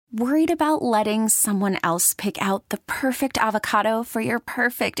Worried about letting someone else pick out the perfect avocado for your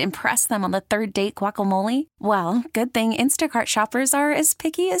perfect impress them on the third date guacamole? Well, good thing Instacart shoppers are as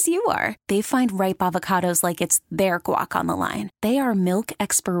picky as you are. They find ripe avocados like it's their guac on the line. They are milk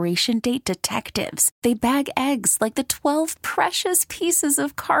expiration date detectives. They bag eggs like the 12 precious pieces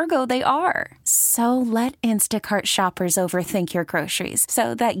of cargo they are. So let Instacart shoppers overthink your groceries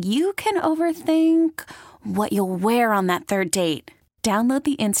so that you can overthink what you'll wear on that third date. Download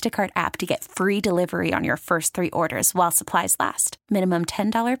the Instacart app to get free delivery on your first 3 orders while supplies last. Minimum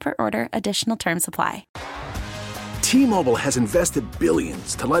 $10 per order. Additional terms apply. T-Mobile has invested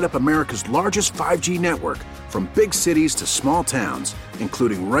billions to light up America's largest 5G network, from big cities to small towns,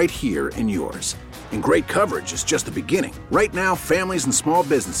 including right here in yours. And great coverage is just the beginning. Right now, families and small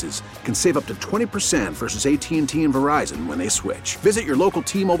businesses can save up to 20% versus AT&T and Verizon when they switch. Visit your local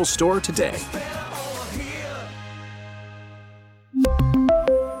T-Mobile store today.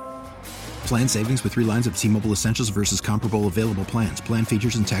 Plan savings with 3 lines of T-Mobile Essentials versus comparable available plans. Plan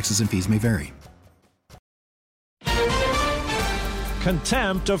features and taxes and fees may vary.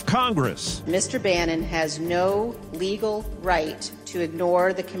 Contempt of Congress. Mr. Bannon has no legal right to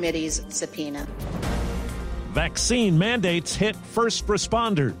ignore the committee's subpoena. Vaccine mandates hit first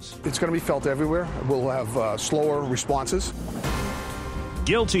responders. It's going to be felt everywhere. We'll have slower responses.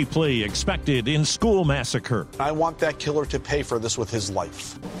 Guilty plea expected in school massacre. I want that killer to pay for this with his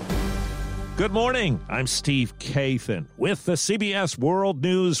life. Good morning. I'm Steve Kathan. With the CBS World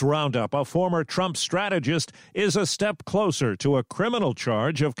News Roundup, a former Trump strategist is a step closer to a criminal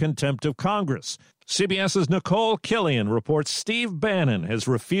charge of contempt of Congress. CBS's Nicole Killian reports Steve Bannon has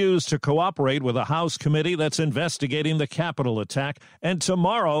refused to cooperate with a House committee that's investigating the Capitol attack, and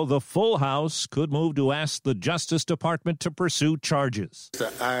tomorrow the full House could move to ask the Justice Department to pursue charges.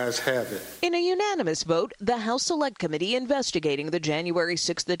 The ayes have it. In a unanimous vote, the House Select Committee investigating the January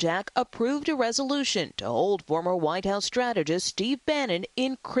 6th attack approved a resolution to hold former White House strategist Steve Bannon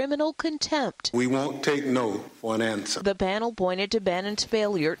in criminal contempt. We won't take no for an answer. The panel pointed to Bannon's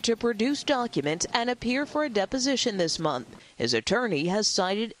failure to produce documents and appear for a deposition this month. His attorney has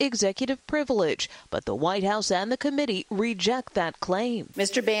cited executive privilege, but the White House and the committee reject that claim.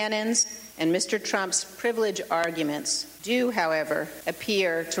 Mr. Bannon's and Mr. Trump's privilege arguments do, however,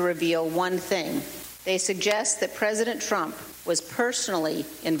 appear to reveal one thing. They suggest that President Trump was personally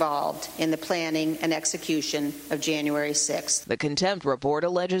involved in the planning and execution of January 6th. The contempt report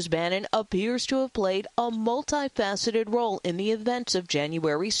alleges Bannon appears to have played a multifaceted role in the events of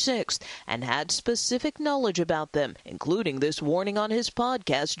January 6th and had specific knowledge about them, including this warning on his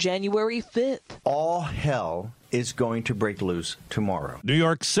podcast January 5th. All hell is going to break loose tomorrow. New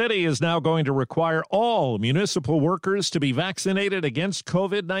York City is now going to require all municipal workers to be vaccinated against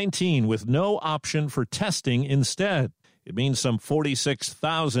COVID-19 with no option for testing instead. It means some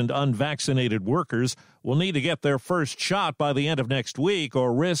 46,000 unvaccinated workers will need to get their first shot by the end of next week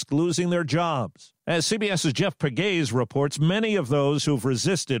or risk losing their jobs. As CBS's Jeff Pegues reports, many of those who've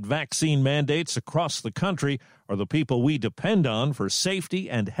resisted vaccine mandates across the country are the people we depend on for safety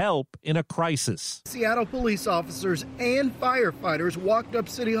and help in a crisis. Seattle police officers and firefighters walked up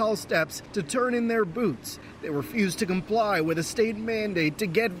City Hall steps to turn in their boots. They refused to comply with a state mandate to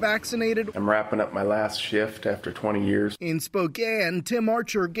get vaccinated. I'm wrapping up my last shift after 20 years. In Spokane, Tim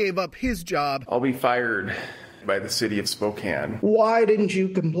Archer gave up his job. I'll be fired by the city of Spokane. Why didn't you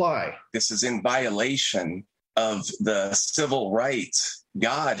comply? This is in violation of the civil rights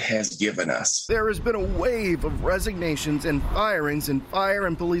God has given us. There has been a wave of resignations and firings in fire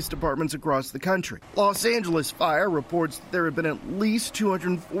and police departments across the country. Los Angeles Fire reports that there have been at least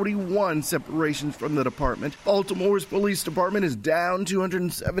 241 separations from the department. Baltimore's police department is down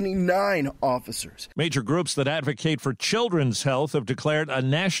 279 officers. Major groups that advocate for children's health have declared a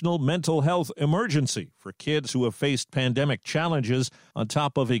national mental health emergency for kids who have faced pandemic challenges on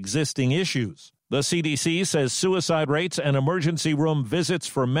top of existing issues. The CDC says suicide rates and emergency room visits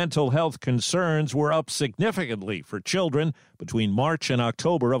for mental health concerns were up significantly for children between March and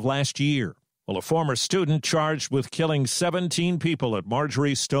October of last year. Well, a former student charged with killing 17 people at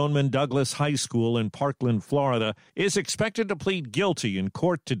Marjorie Stoneman Douglas High School in Parkland, Florida, is expected to plead guilty in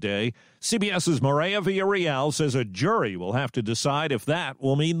court today. CBS's Maria Villarreal says a jury will have to decide if that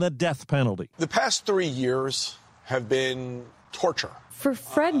will mean the death penalty. The past 3 years have been torture. For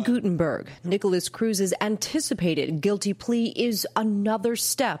Fred Gutenberg, Nicholas Cruz's anticipated guilty plea is another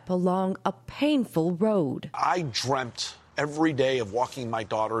step along a painful road. I dreamt every day of walking my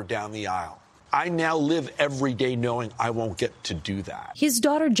daughter down the aisle. I now live every day knowing I won't get to do that. His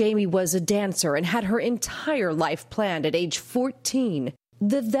daughter Jamie was a dancer and had her entire life planned at age 14.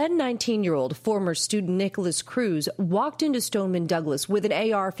 The then 19-year-old former student Nicholas Cruz walked into Stoneman Douglas with an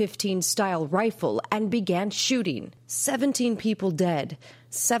AR-15 style rifle and began shooting. 17 people dead,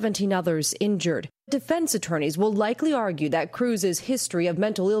 17 others injured. Defense attorneys will likely argue that Cruz's history of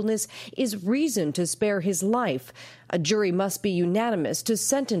mental illness is reason to spare his life. A jury must be unanimous to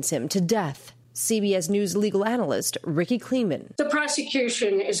sentence him to death. CBS News legal analyst Ricky Kleeman. The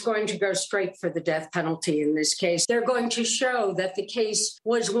prosecution is going to go straight for the death penalty in this case. They're going to show that the case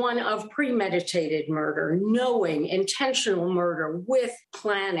was one of premeditated murder, knowing, intentional murder with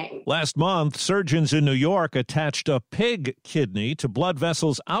planning. Last month, surgeons in New York attached a pig kidney to blood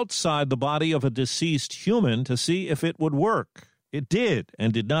vessels outside the body of a deceased human to see if it would work. It did,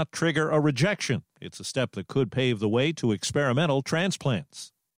 and did not trigger a rejection. It's a step that could pave the way to experimental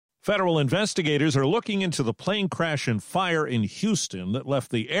transplants. Federal investigators are looking into the plane crash and fire in Houston that left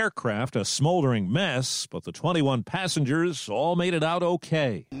the aircraft a smoldering mess, but the 21 passengers all made it out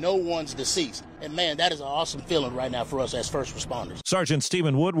okay. No one's deceased. And, man, that is an awesome feeling right now for us as first responders. Sergeant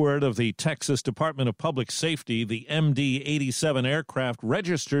Stephen Woodward of the Texas Department of Public Safety, the MD-87 aircraft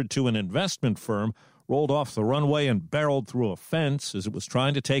registered to an investment firm, rolled off the runway and barreled through a fence as it was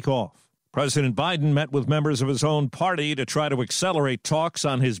trying to take off. President Biden met with members of his own party to try to accelerate talks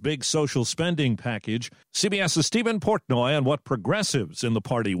on his big social spending package. CBS's Stephen Portnoy on what progressives in the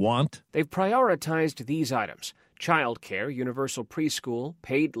party want. They've prioritized these items: child care, universal preschool,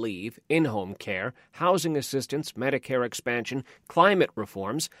 paid leave, in-home care, housing assistance, Medicare expansion, climate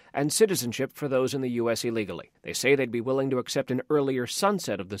reforms, and citizenship for those in the U.S. illegally. They say they'd be willing to accept an earlier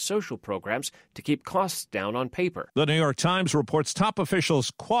sunset of the social programs to keep costs down on paper. The New York Times reports top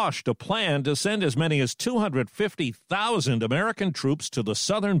officials quashed a plan to send as many as 250,000 American troops to the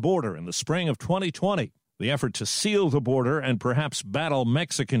southern border in the spring of 2020. The effort to seal the border and perhaps battle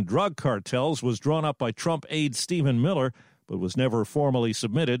Mexican drug cartels was drawn up by Trump aide Stephen Miller, but was never formally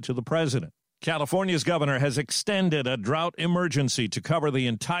submitted to the president. California's governor has extended a drought emergency to cover the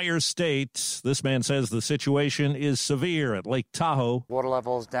entire state. This man says the situation is severe at Lake Tahoe. Water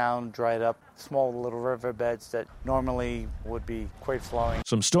levels down, dried up, small little riverbeds that normally would be quite flowing.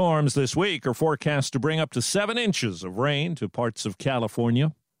 Some storms this week are forecast to bring up to 7 inches of rain to parts of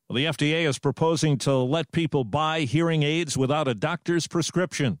California. The FDA is proposing to let people buy hearing aids without a doctor's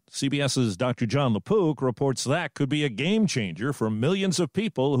prescription. CBS's Dr. John LaPook reports that could be a game changer for millions of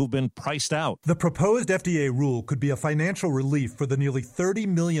people who've been priced out. The proposed FDA rule could be a financial relief for the nearly 30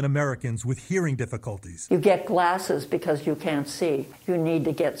 million Americans with hearing difficulties. You get glasses because you can't see. You need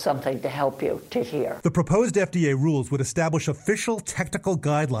to get something to help you to hear. The proposed FDA rules would establish official technical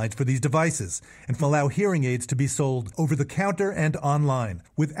guidelines for these devices and allow hearing aids to be sold over the counter and online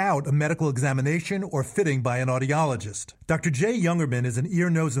without a medical examination or fitting by an audiologist. Dr. Jay Youngerman is an ear,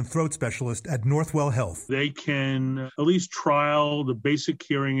 nose, and throat specialist at Northwell Health. They can at least trial the basic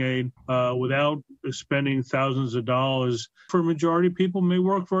hearing aid without spending thousands of dollars. For a majority of people, may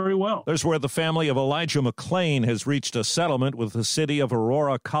work very well. There's where the family of Elijah McClain has reached a settlement with the city of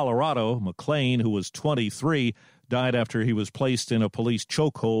Aurora, Colorado. McClain, who was 23, died after he was placed in a police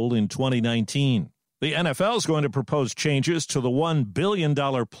chokehold in 2019. The NFL is going to propose changes to the $1 billion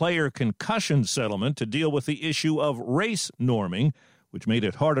player concussion settlement to deal with the issue of race norming, which made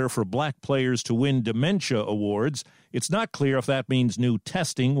it harder for black players to win dementia awards. It's not clear if that means new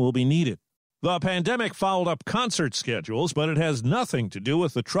testing will be needed. The pandemic fouled up concert schedules, but it has nothing to do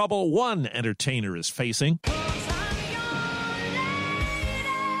with the trouble one entertainer is facing.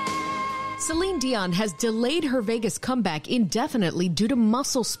 Celine Dion has delayed her Vegas comeback indefinitely due to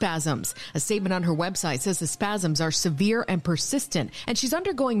muscle spasms. A statement on her website says the spasms are severe and persistent, and she's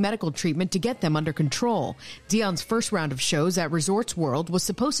undergoing medical treatment to get them under control. Dion's first round of shows at Resorts World was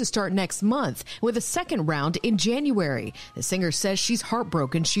supposed to start next month, with a second round in January. The singer says she's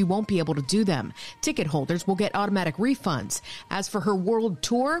heartbroken she won't be able to do them. Ticket holders will get automatic refunds. As for her world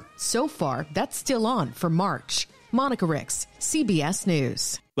tour, so far, that's still on for March. Monica Ricks, CBS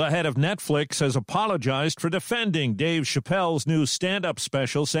News. The head of Netflix has apologized for defending Dave Chappelle's new stand-up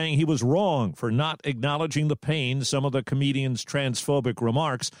special, saying he was wrong for not acknowledging the pain some of the comedian's transphobic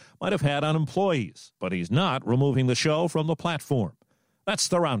remarks might have had on employees. But he's not removing the show from the platform. That's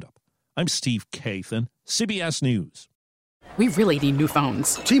the Roundup. I'm Steve Kathan, CBS News. We really need new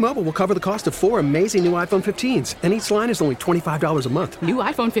phones. T-Mobile will cover the cost of 4 amazing new iPhone 15s, and each line is only $25 a month. New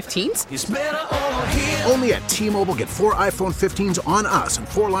iPhone 15s? It's better over here. Only at T-Mobile, get 4 iPhone 15s on us and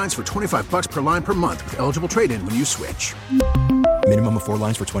 4 lines for $25 per line per month with eligible trade-in when you switch. Minimum of 4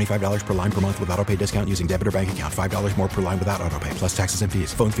 lines for $25 per line per month with autopay discount using debit or bank account. $5 more per line without autopay, plus taxes and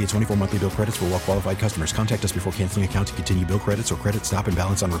fees. Phone fee at 24 monthly bill credits for well-qualified customers. Contact us before canceling account to continue bill credits or credit stop and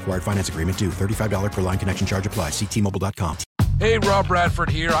balance on required finance agreement due. $35 per line connection charge applies. See T-Mobile.com. Hey, Rob Bradford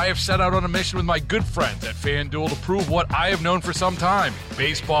here. I have set out on a mission with my good friends at FanDuel to prove what I have known for some time.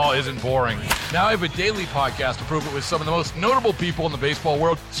 Baseball isn't boring. Now I have a daily podcast to prove it with some of the most notable people in the baseball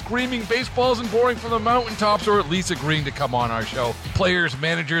world, screaming baseball isn't boring from the mountaintops, or at least agreeing to come on our show. Players,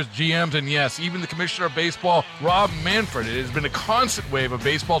 managers, GMs, and yes, even the commissioner of baseball, Rob Manfred. It has been a constant wave of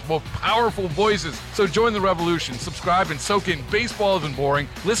baseball's most powerful voices. So join the revolution. Subscribe and soak in Baseball Isn't Boring.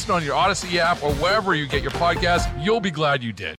 Listen on your Odyssey app or wherever you get your podcasts. You'll be glad you did.